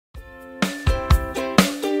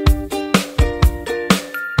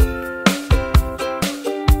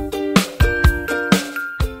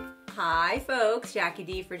it's Jackie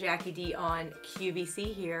D for Jackie D on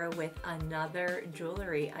QVC here with another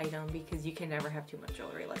jewelry item, because you can never have too much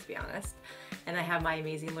jewelry, let's be honest. And I have my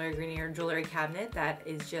amazing Laura Grenier jewelry cabinet that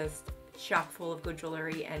is just chock full of good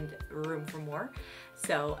jewelry and room for more.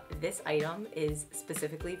 So this item is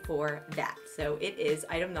specifically for that. So it is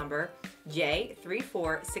item number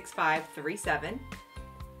J346537,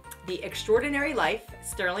 the Extraordinary Life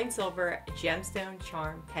Sterling Silver Gemstone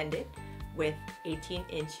Charm Pendant with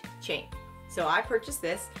 18-inch chain. So I purchased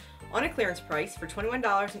this on a clearance price for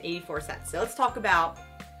 $21.84. So let's talk about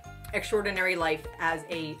Extraordinary Life as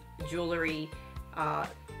a jewelry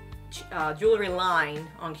jewelry line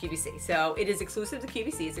on QVC. So it is exclusive to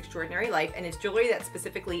QVC, it's Extraordinary Life, and it's jewelry that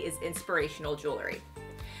specifically is inspirational jewelry.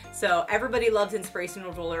 So everybody loves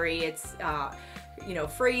inspirational jewelry. It's you know,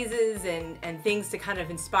 phrases and things to kind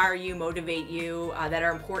of inspire you, motivate you, that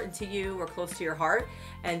are important to you or close to your heart.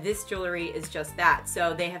 And this jewelry is just that.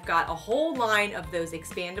 So they have got a whole line of those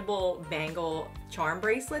expandable bangle charm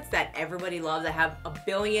bracelets that everybody loves. I have a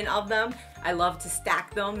billion of them. I love to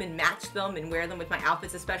stack them and match them and wear them with my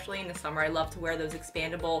outfits, especially in the summer. I love to wear those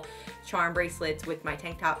expandable charm bracelets with my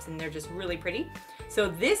tank tops, and they're just really pretty. So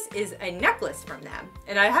this is a necklace from them.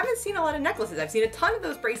 And I haven't seen a lot of necklaces. I've seen a ton of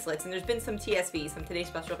those bracelets, and there's been some TSVs, some Today's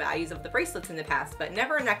Special Values of the bracelets in the past, but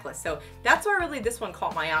never a necklace. So that's why really this one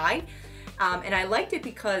caught my eye. And I liked it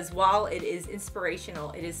because while it is inspirational,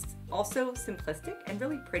 it is also simplistic and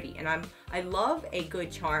really pretty. And I love a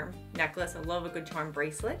good charm necklace. I love a good charm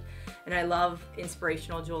bracelet, and I love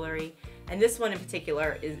inspirational jewelry. And this one in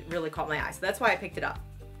particular is really caught my eye. So that's why I picked it up.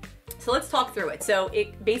 So let's talk through it. So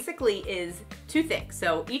it basically is two things.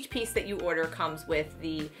 So each piece that you order comes with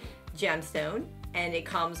the gemstone, and it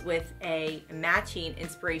comes with a matching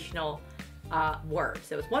inspirational word.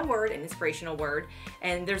 So it's one word, an inspirational word,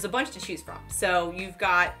 and there's a bunch to choose from. So you've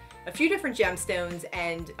got a few different gemstones,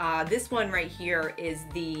 and this one right here is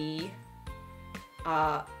the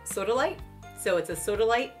sodalite. So it's a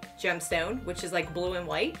sodalite gemstone, which is like blue and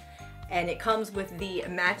white, and it comes with the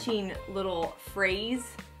matching little phrase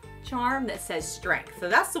charm that says strength. So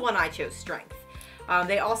that's the one I chose, strength.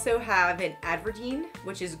 They also have an advertine,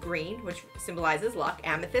 which is green, which symbolizes luck,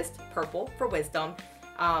 amethyst, purple for wisdom,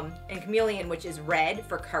 and chameleon, which is red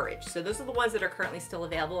for courage. So those are the ones that are currently still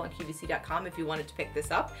available on QVC.com if you wanted to pick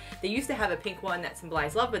this up. They used to have a pink one that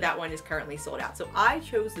symbolized love, but that one is currently sold out. So I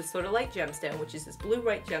chose the sodalite gemstone, which is this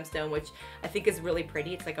blue-white gemstone, which I think is really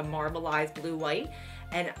pretty. It's like a marbleized blue-white.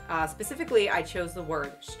 And specifically, I chose the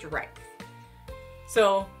word strength.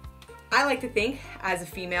 So I like to think, as a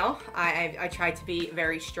female, I try to be a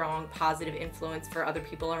very strong, positive influence for other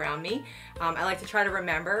people around me. I like to try to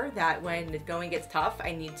remember that when the going gets tough,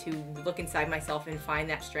 I need to look inside myself and find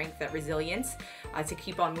that strength, that resilience to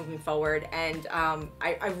keep on moving forward. And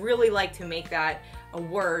I really like to make that a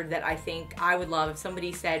word that I think I would love. If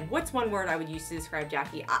somebody said, what's one word I would use to describe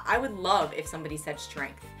Jackie? I would love if somebody said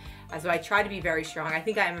strength. So I try to be very strong. I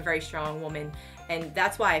think I am a very strong woman, and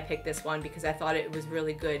that's why I picked this one, because I thought it was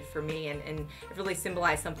really good for me, and it really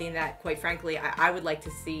symbolized something that, quite frankly, I would like to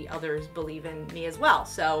see others believe in me as well.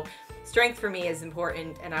 So strength for me is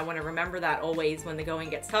important, and I want to remember that always when the going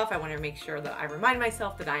gets tough. I want to make sure that I remind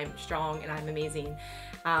myself that I'm strong and I'm amazing.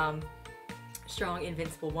 Strong,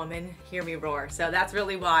 invincible woman, hear me roar. So that's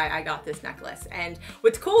really why I got this necklace. And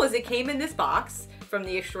what's cool is it came in this box from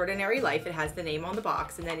the Extraordinary Life. It has the name on the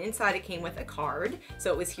box, and then inside it came with a card. So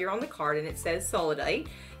it was here on the card, and it says solidite,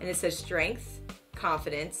 and it says strength,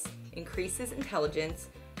 confidence, increases intelligence,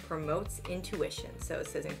 promotes intuition. So it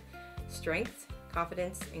says strength,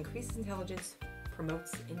 confidence, increases intelligence,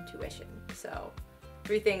 promotes intuition. So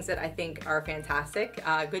three things that I think are fantastic,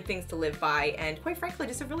 good things to live by, and quite frankly,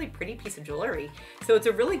 just a really pretty piece of jewelry. So it's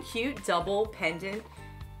a really cute double pendant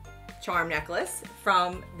charm necklace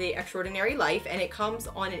from the Extraordinary Life, and it comes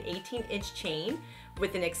on an 18-inch chain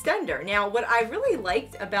with an extender. Now, what I really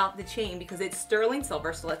liked about the chain, because it's sterling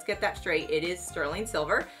silver, so let's get that straight, it is sterling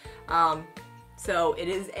silver. So it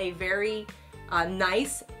is a very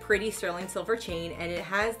nice, pretty sterling silver chain, and it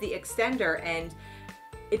has the extender, and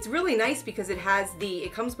it's really nice because it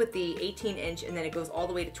comes with the 18-inch, and then it goes all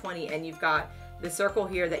the way to 20, and you've got the circle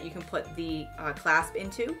here that you can put the clasp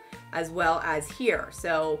into, as well as here.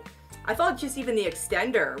 So I thought just even the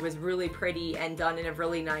extender was really pretty and done in a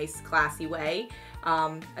really nice, classy way,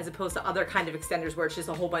 as opposed to other kind of extenders where it's just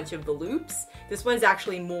a whole bunch of the loops. This one's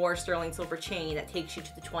actually more sterling silver chain that takes you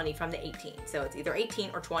to the 20 from the 18. So it's either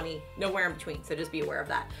 18 or 20, nowhere in between, so just be aware of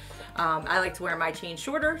that. I like to wear my chain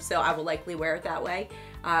shorter, so I will likely wear it that way.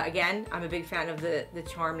 Again, I'm a big fan of the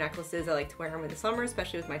charm necklaces. I like to wear them in the summer,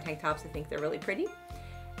 especially with my tank tops. I think they're really pretty.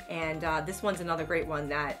 And this one's another great one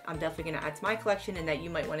that I'm definitely gonna add to my collection and that you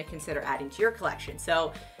might wanna consider adding to your collection.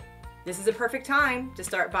 So this is a perfect time to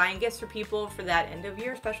start buying gifts for people for that end of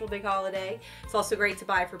year special big holiday. It's also great to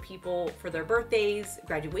buy for people for their birthdays,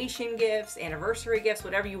 graduation gifts, anniversary gifts,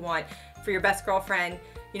 whatever you want for your best girlfriend.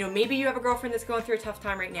 You know, maybe you have a girlfriend that's going through a tough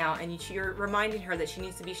time right now and you're reminding her that she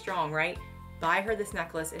needs to be strong, right? Buy her this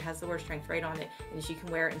necklace. It has the word strength right on it, and she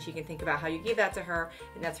can wear it and she can think about how you gave that to her,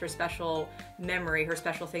 and that's her special memory, her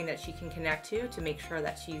special thing that she can connect to make sure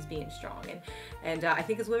that she's being strong. And I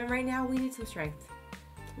think as women right now, we need some strength.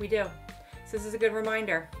 We do. So this is a good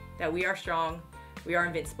reminder that we are strong, we are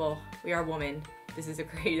invincible, we are woman. This is a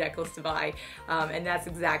great necklace to buy, and that's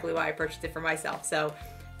exactly why I purchased it for myself. So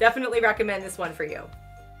definitely recommend this one for you.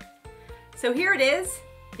 So here it is,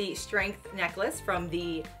 the strength necklace from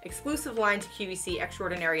the exclusive line to QVC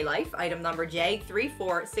Extraordinary Life, item number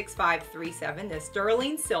J346537, the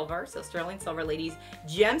sterling silver, so sterling silver, ladies,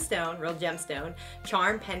 gemstone, real gemstone,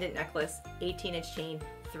 charm pendant necklace, 18-inch chain,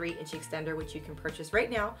 3-inch extender, which you can purchase right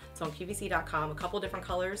now. It's on QVC.com. A couple different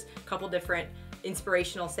colors, a couple different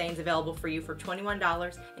inspirational sayings available for you for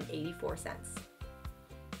 $21.84.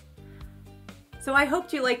 So I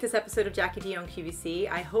hope you liked this episode of Jackie D on QVC.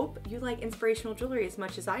 I hope you like inspirational jewelry as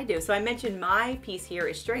much as I do. So I mentioned my piece here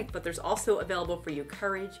is strength, but there's also available for you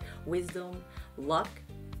courage, wisdom, luck,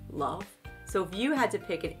 love. So if you had to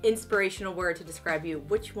pick an inspirational word to describe you,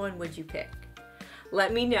 which one would you pick?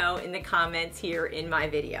 Let me know in the comments here in my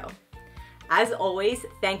video. As always,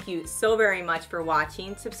 thank you so very much for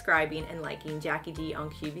watching, subscribing, and liking Jackie D on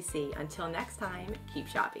QVC. Until next time, keep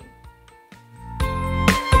shopping.